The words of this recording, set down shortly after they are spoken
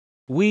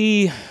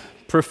We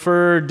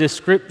prefer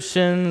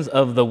descriptions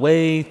of the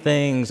way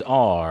things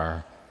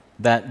are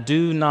that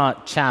do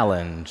not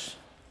challenge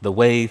the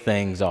way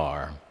things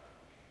are.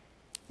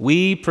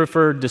 We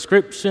prefer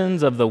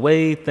descriptions of the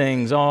way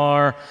things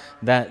are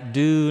that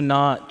do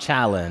not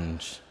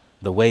challenge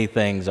the way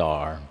things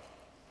are.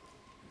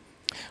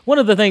 One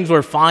of the things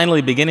we're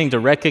finally beginning to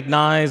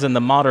recognize in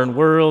the modern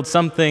world,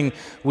 something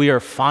we are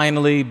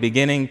finally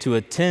beginning to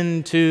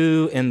attend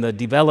to in the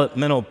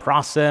developmental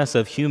process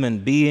of human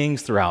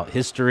beings throughout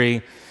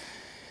history,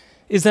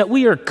 is that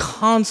we are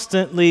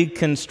constantly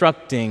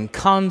constructing,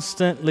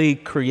 constantly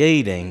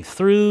creating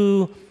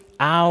through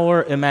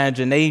our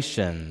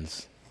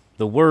imaginations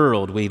the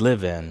world we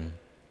live in.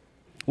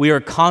 We are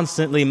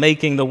constantly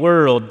making the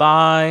world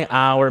by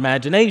our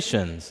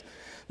imaginations.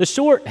 The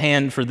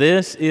shorthand for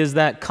this is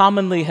that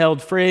commonly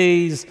held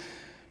phrase,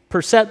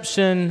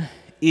 perception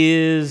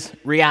is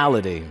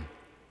reality.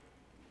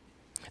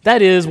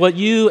 That is, what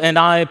you and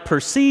I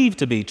perceive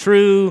to be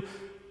true,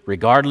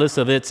 regardless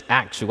of its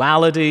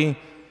actuality,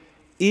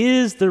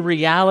 is the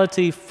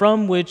reality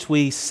from which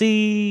we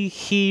see,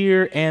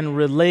 hear, and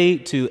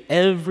relate to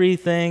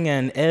everything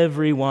and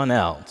everyone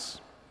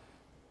else.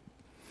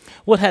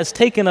 What has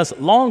taken us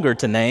longer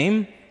to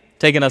name,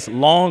 taken us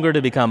longer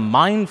to become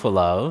mindful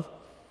of,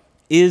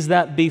 is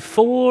that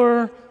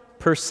before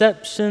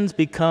perceptions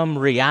become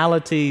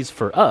realities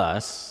for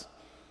us,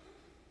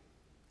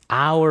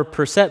 our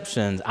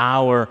perceptions,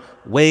 our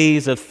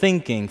ways of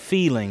thinking,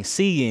 feeling,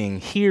 seeing,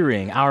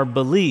 hearing, our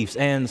beliefs,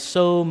 and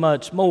so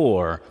much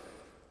more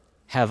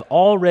have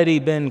already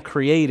been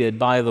created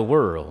by the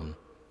world,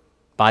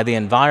 by the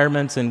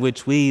environments in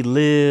which we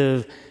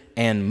live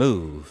and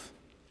move.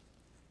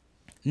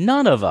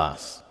 None of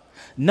us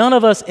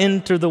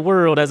enter the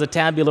world as a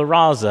tabula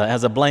rasa,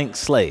 as a blank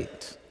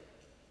slate.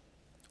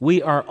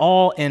 We are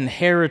all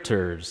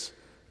inheritors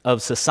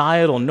of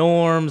societal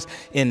norms,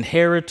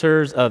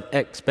 inheritors of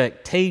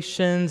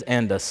expectations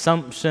and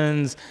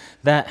assumptions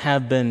that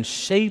have been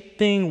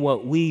shaping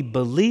what we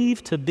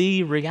believe to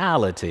be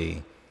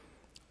reality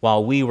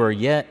while we were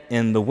yet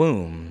in the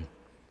womb.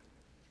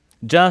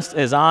 Just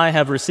as I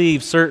have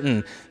received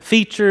certain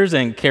features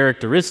and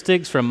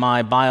characteristics from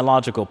my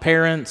biological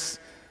parents,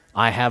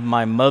 I have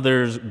my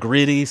mother's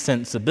gritty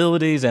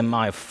sensibilities and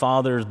my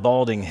father's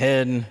balding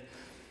head,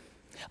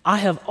 I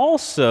have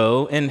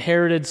also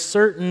inherited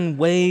certain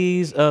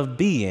ways of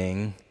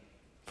being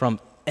from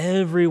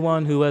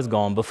everyone who has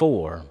gone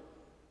before.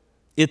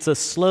 It's a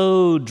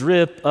slow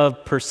drip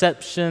of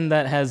perception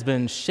that has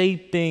been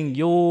shaping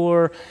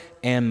your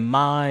and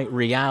my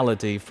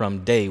reality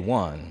from day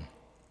one.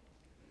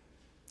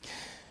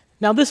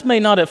 Now, this may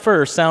not at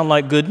first sound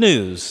like good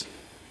news,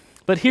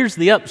 but here's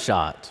the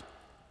upshot.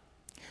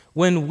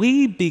 When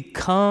we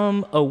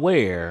become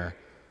aware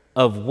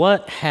of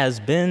what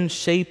has been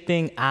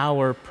shaping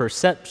our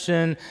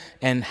perception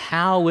and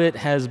how it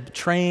has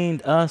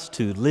trained us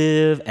to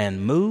live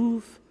and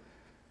move,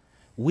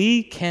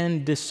 we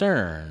can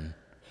discern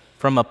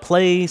from a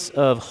place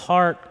of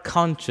heart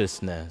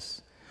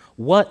consciousness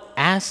what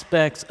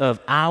aspects of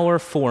our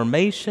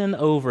formation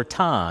over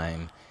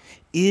time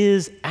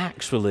is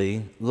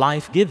actually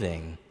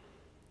life-giving.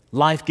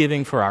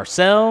 Life-giving for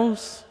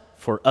ourselves,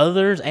 for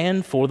others,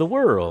 and for the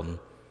world.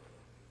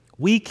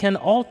 We can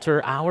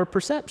alter our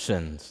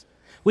perceptions.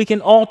 We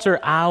can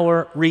alter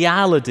our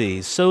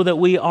realities so that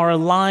we are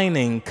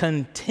aligning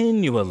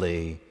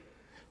continually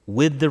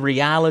with the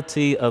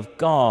reality of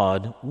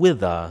God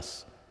with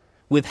us,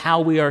 with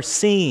how we are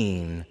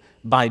seen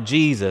by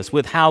Jesus,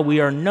 with how we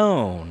are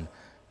known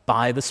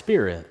by the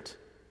Spirit.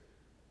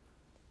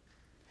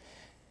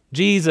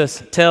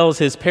 Jesus tells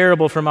his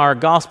parable from our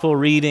gospel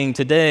reading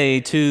today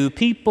to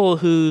people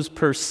whose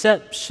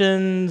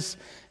perceptions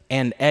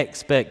and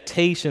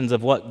expectations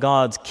of what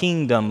God's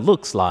kingdom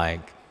looks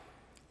like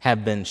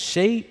have been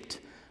shaped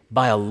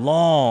by a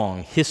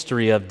long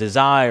history of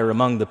desire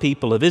among the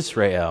people of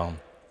Israel,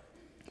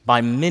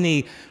 by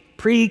many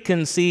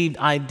preconceived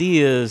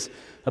ideas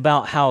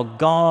about how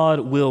God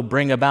will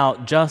bring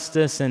about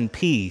justice and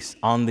peace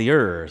on the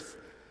earth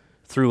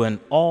through an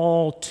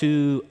all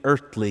too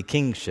earthly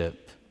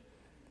kingship.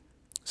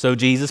 So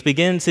Jesus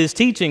begins his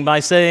teaching by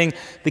saying,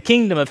 the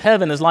kingdom of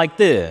heaven is like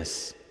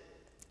this,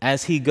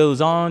 as he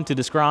goes on to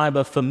describe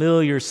a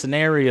familiar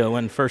scenario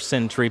in first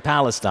century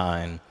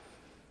Palestine.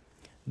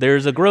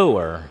 There's a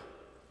grower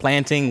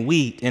planting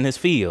wheat in his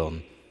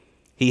field.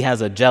 He has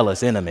a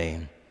jealous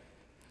enemy.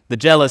 The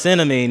jealous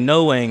enemy,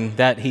 knowing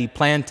that he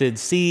planted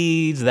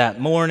seeds that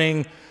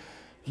morning,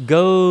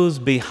 goes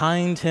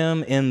behind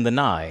him in the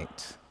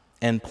night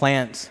and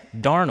plants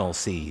darnel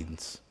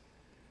seeds.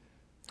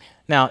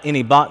 Now,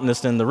 any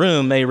botanist in the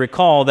room may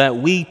recall that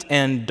wheat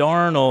and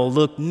darnel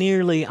look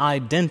nearly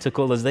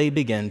identical as they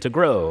begin to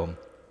grow.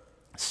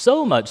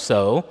 So much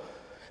so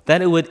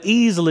that it would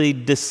easily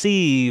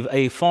deceive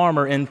a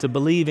farmer into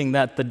believing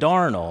that the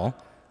darnel,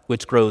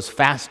 which grows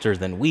faster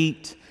than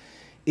wheat,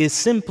 is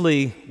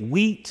simply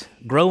wheat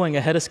growing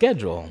ahead of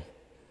schedule.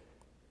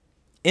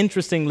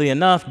 Interestingly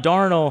enough,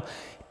 darnel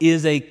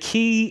is a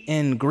key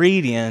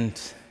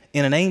ingredient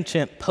in an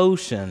ancient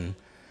potion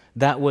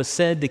that was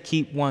said to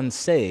keep one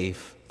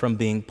safe from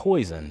being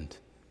poisoned.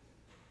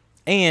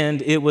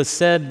 And it was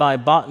said by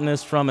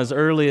botanists from as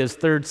early as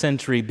 3rd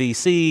century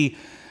BC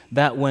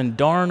that when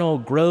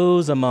darnel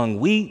grows among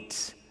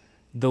wheat,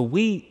 the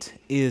wheat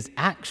is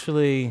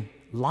actually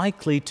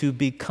likely to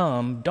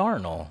become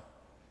darnel.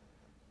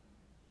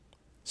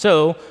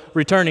 So,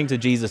 returning to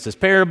Jesus'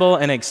 parable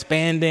and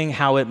expanding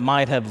how it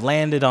might have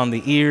landed on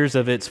the ears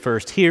of its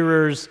first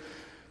hearers,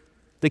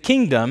 the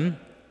kingdom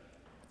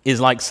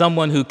is like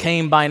someone who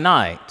came by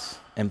night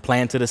and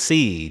planted a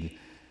seed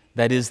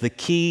that is the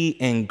key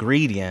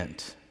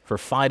ingredient for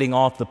fighting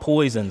off the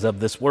poisons of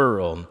this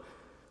world,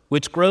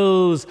 which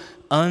grows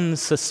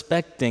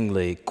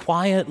unsuspectingly,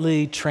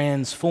 quietly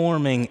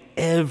transforming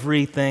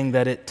everything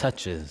that it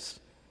touches.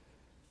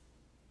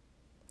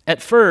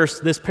 At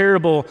first, this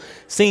parable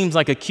seems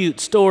like a cute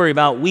story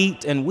about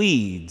wheat and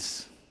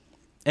weeds.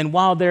 And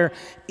while there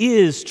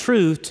is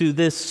truth to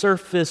this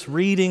surface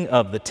reading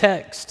of the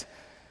text,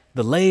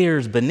 the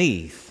layers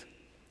beneath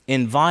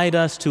invite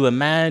us to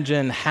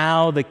imagine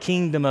how the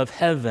kingdom of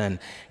heaven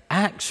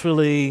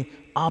actually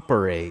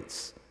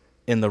operates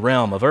in the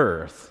realm of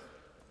earth.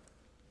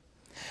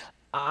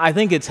 I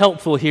think it's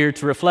helpful here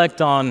to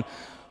reflect on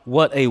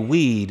what a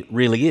weed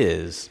really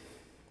is.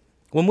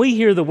 When we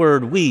hear the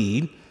word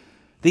weed,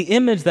 the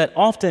image that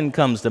often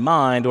comes to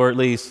mind, or at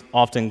least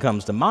often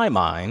comes to my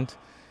mind,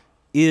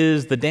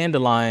 is the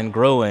dandelion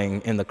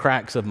growing in the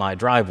cracks of my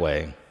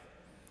driveway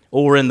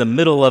or in the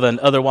middle of an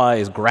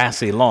otherwise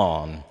grassy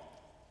lawn.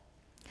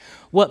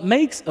 What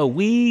makes a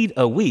weed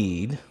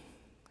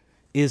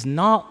is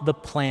not the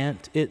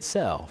plant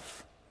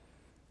itself.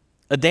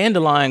 A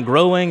dandelion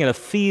growing in a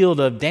field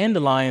of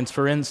dandelions,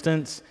 for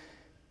instance,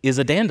 is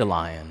a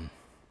dandelion.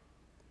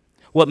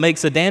 What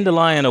makes a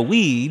dandelion a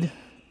weed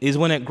is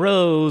when it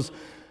grows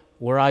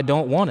where I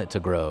don't want it to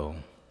grow.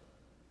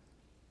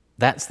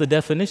 That's the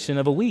definition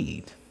of a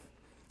weed.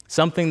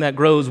 Something that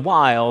grows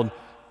wild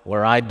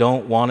where I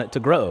don't want it to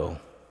grow.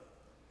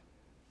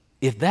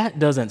 If that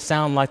doesn't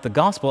sound like the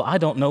gospel, I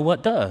don't know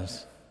what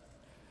does.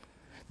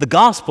 The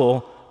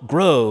gospel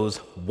grows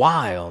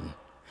wild,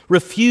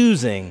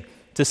 refusing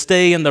to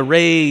stay in the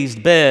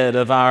raised bed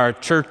of our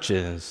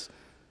churches.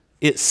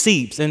 It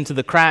seeps into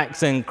the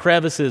cracks and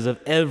crevices of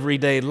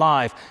everyday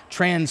life,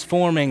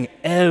 transforming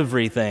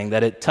everything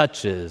that it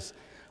touches,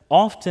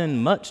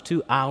 often much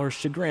to our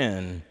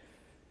chagrin.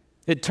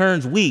 It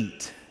turns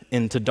wheat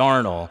into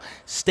darnel,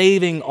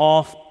 staving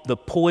off the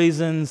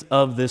poisons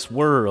of this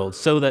world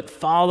so that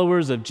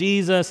followers of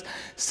Jesus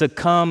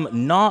succumb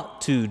not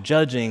to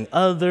judging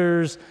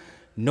others,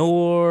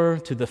 nor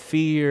to the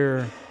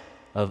fear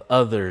of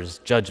others'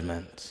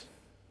 judgment.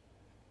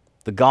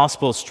 The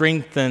gospel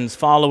strengthens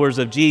followers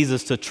of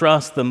Jesus to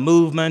trust the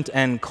movement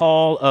and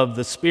call of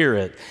the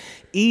Spirit,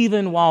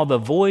 even while the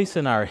voice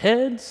in our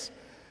heads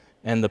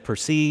and the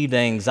perceived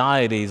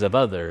anxieties of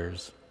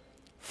others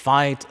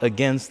fight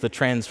against the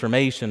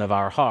transformation of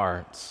our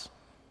hearts.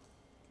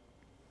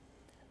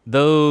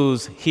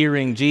 Those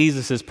hearing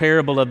Jesus'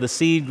 parable of the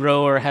seed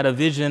grower had a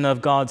vision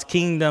of God's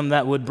kingdom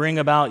that would bring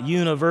about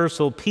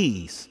universal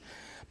peace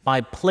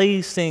by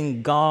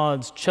placing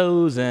God's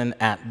chosen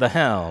at the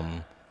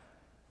helm,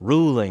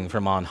 ruling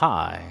from on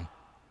high.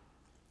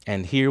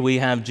 And here we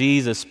have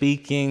Jesus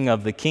speaking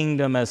of the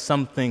kingdom as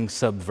something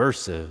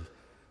subversive,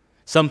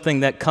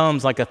 something that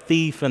comes like a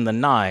thief in the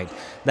night,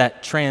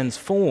 that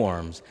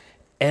transforms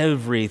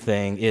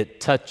everything it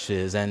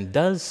touches and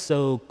does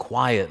so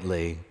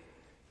quietly,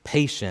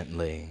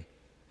 patiently,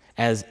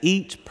 as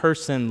each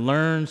person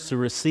learns to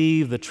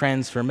receive the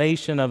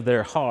transformation of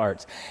their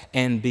hearts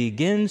and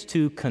begins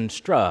to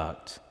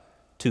construct,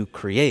 to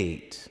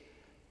create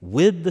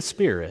with the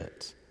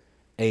Spirit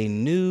a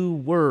new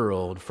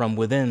world from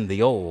within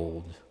the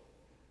old.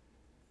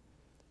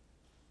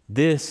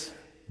 This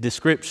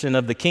description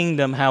of the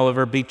kingdom,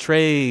 however,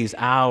 betrays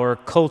our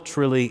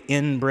culturally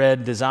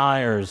inbred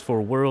desires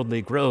for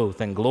worldly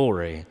growth and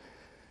glory.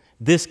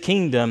 This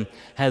kingdom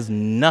has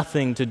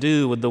nothing to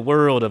do with the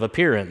world of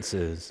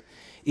appearances.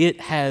 It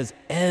has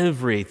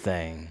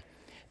everything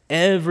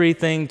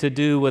to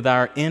do with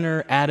our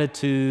inner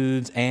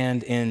attitudes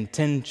and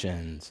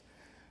intentions,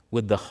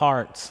 with the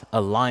heart's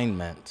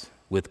alignment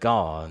with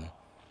God.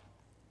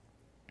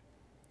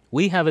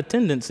 We have a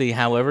tendency,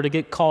 however, to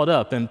get caught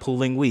up in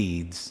pulling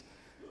weeds,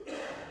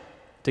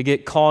 to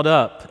get caught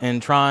up in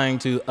trying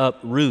to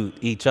uproot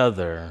each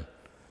other,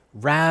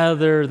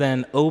 rather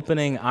than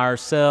opening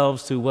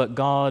ourselves to what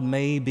God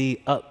may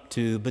be up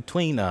to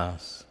between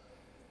us.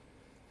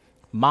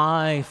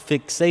 My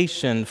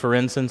fixation, for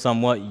instance,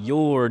 on what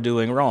you're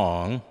doing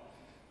wrong,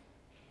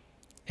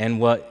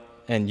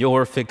 and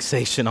your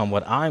fixation on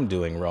what I'm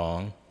doing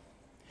wrong,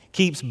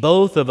 keeps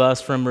both of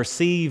us from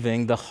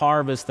receiving the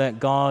harvest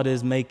that God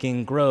is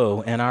making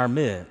grow in our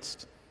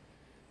midst.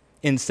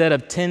 Instead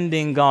of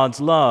tending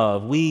God's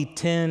love, we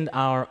tend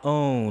our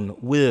own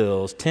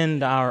wills,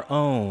 tend our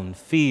own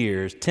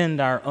fears, tend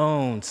our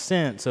own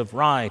sense of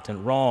right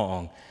and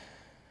wrong.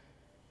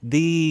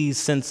 These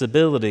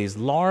sensibilities,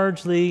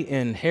 largely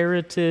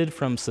inherited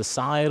from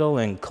societal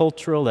and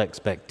cultural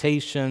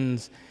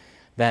expectations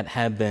that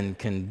have been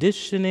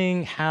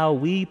conditioning how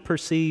we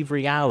perceive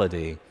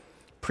reality,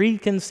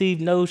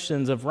 preconceived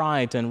notions of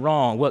right and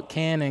wrong, what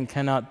can and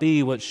cannot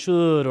be, what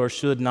should or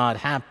should not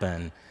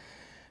happen,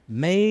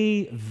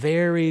 may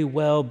very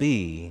well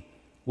be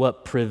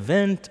what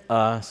prevent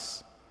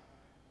us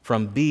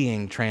from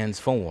being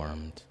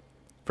transformed,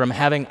 from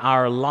having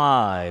our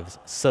lives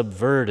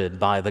subverted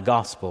by the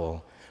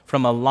gospel,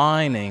 from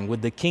aligning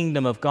with the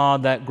kingdom of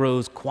God that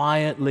grows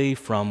quietly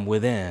from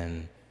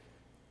within.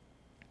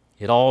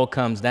 It all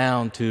comes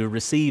down to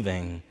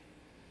receiving.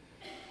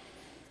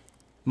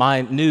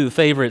 My new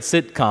favorite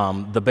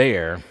sitcom, The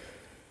Bear.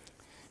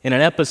 In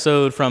an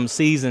episode from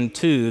season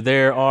 2,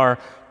 there are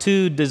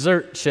 2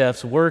 dessert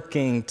chefs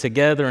working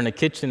together in a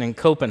kitchen in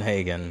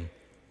Copenhagen.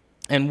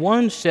 And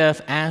one chef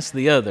asks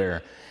the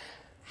other,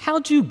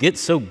 "How'd you get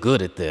so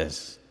good at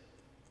this?"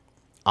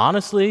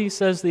 "Honestly,"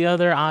 says the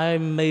other, "I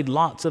made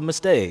lots of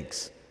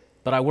mistakes,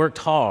 but I worked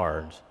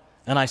hard,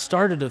 and I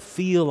started to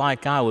feel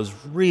like I was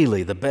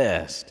really the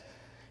best.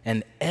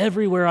 And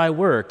everywhere I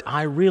worked,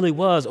 I really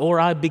was, or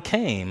I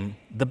became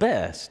the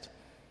best."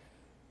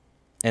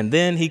 And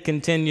then he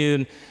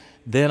continued,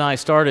 "Then I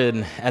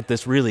started at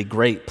this really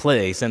great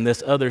place, and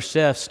this other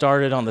chef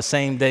started on the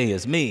same day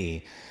as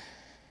me.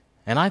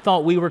 And I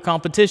thought we were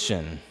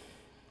competition,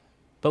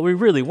 but we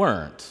really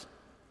weren't.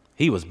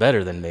 He was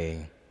better than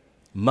me,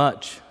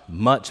 much,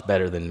 much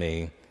better than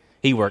me.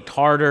 He worked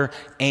harder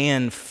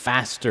and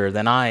faster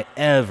than I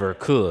ever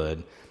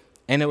could.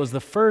 And it was the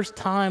first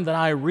time that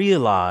I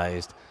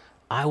realized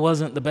I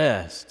wasn't the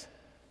best,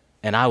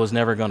 and I was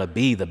never going to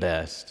be the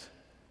best."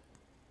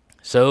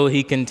 So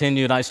he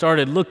continued, "I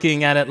started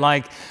looking at it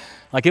like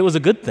it was a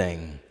good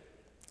thing.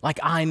 Like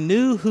I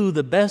knew who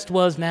the best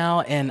was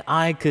now, and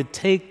I could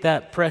take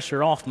that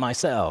pressure off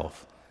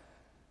myself.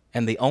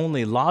 And the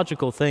only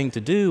logical thing to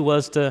do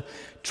was to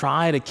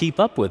try to keep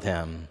up with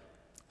him.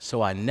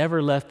 So I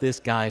never left this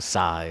guy's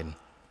side."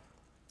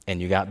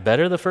 "And you got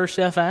better?" the first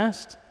chef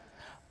asked.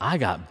 "I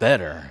got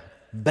better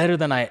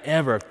than I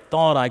ever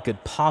thought I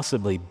could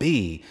possibly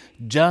be,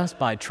 just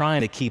by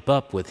trying to keep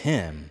up with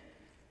him.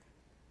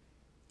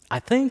 I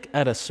think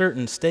at a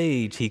certain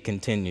stage," he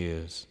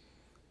continues,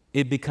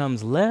 "it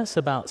becomes less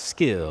about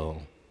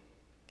skill,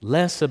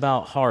 less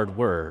about hard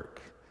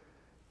work,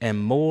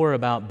 and more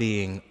about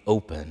being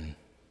open."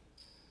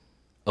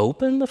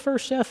 "Open?" the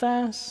first chef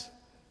asks.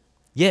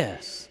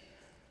 "Yes,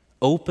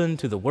 open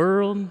to the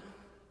world,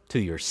 to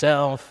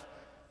yourself,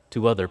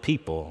 to other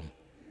people.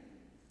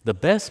 The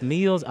best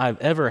meals I've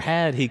ever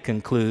had," he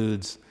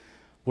concludes,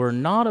 "were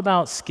not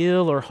about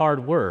skill or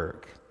hard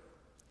work.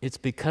 It's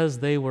because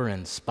they were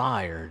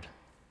inspired."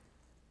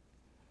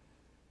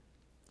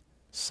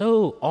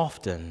 So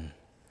often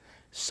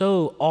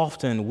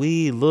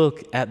we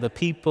look at the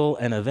people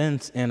and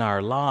events in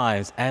our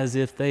lives as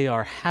if they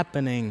are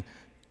happening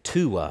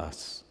to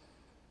us,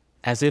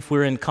 as if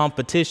we're in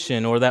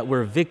competition or that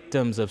we're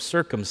victims of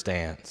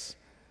circumstance.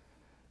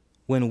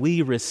 When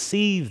we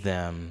receive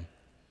them,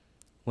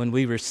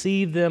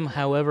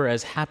 however,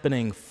 as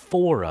happening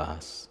for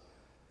us,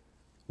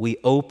 we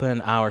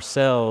open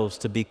ourselves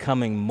to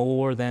becoming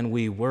more than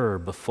we were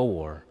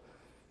before.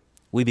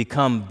 We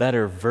become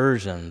better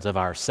versions of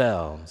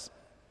ourselves.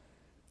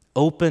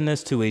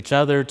 Openness to each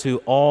other, to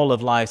all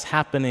of life's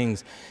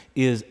happenings,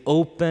 is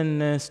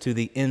openness to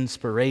the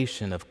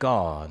inspiration of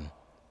God.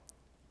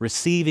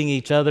 Receiving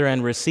each other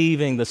and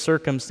receiving the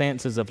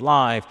circumstances of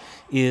life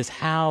is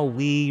how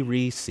we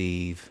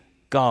receive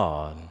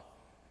God.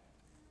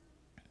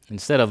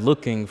 Instead of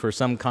looking for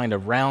some kind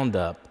of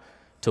roundup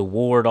to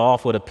ward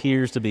off what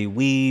appears to be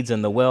weeds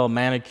in the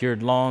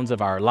well-manicured lawns of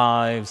our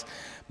lives,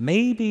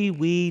 maybe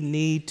we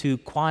need to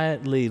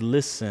quietly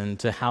listen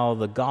to how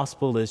the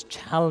gospel is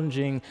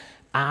challenging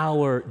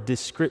our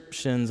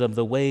descriptions of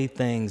the way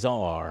things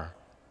are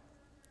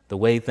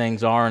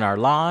in our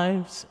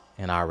lives,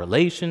 in our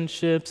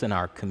relationships, in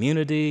our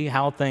community,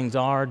 how things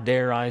are,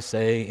 dare I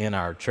say, in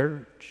our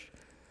church.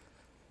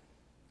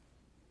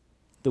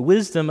 The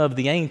wisdom of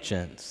the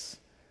ancients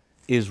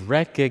is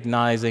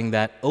recognizing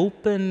that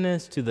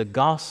openness to the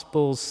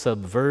gospel's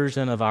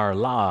subversion of our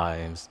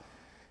lives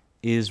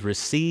is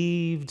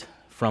received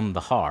from the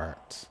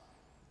heart.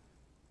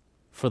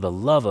 "For the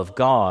love of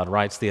God,"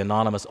 writes the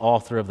anonymous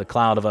author of The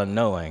Cloud of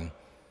Unknowing,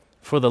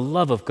 "for the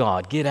love of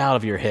God, get out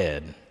of your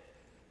head.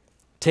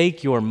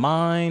 Take your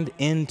mind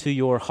into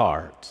your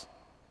heart.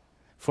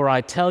 For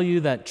I tell you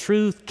that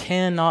truth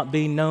cannot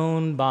be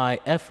known by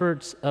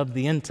efforts of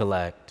the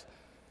intellect.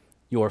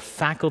 Your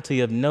faculty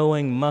of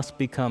knowing must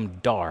become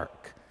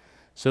dark,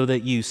 so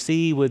that you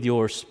see with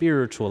your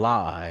spiritual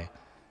eye,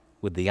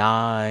 with the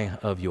eye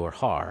of your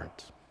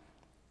heart."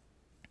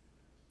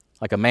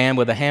 Like a man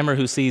with a hammer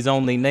who sees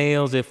only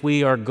nails, if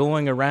we are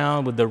going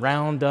around with the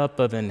roundup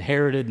of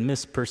inherited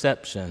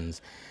misperceptions,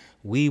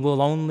 we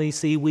will only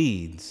see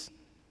weeds.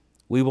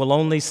 We will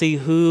only see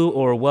who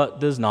or what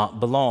does not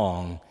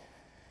belong.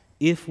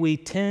 If we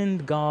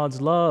tend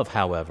God's love,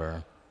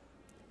 however,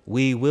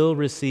 we will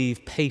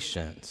receive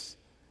patience,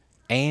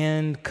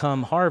 and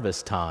come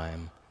harvest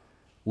time,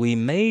 we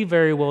may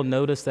very well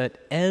notice that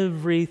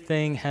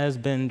everything has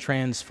been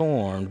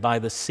transformed by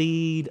the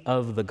seed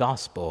of the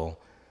gospel,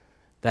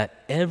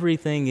 that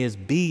everything is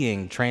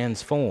being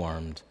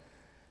transformed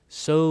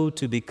so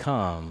to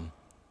become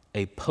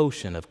a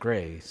potion of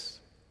grace.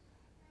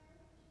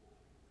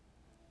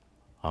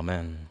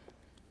 Amen.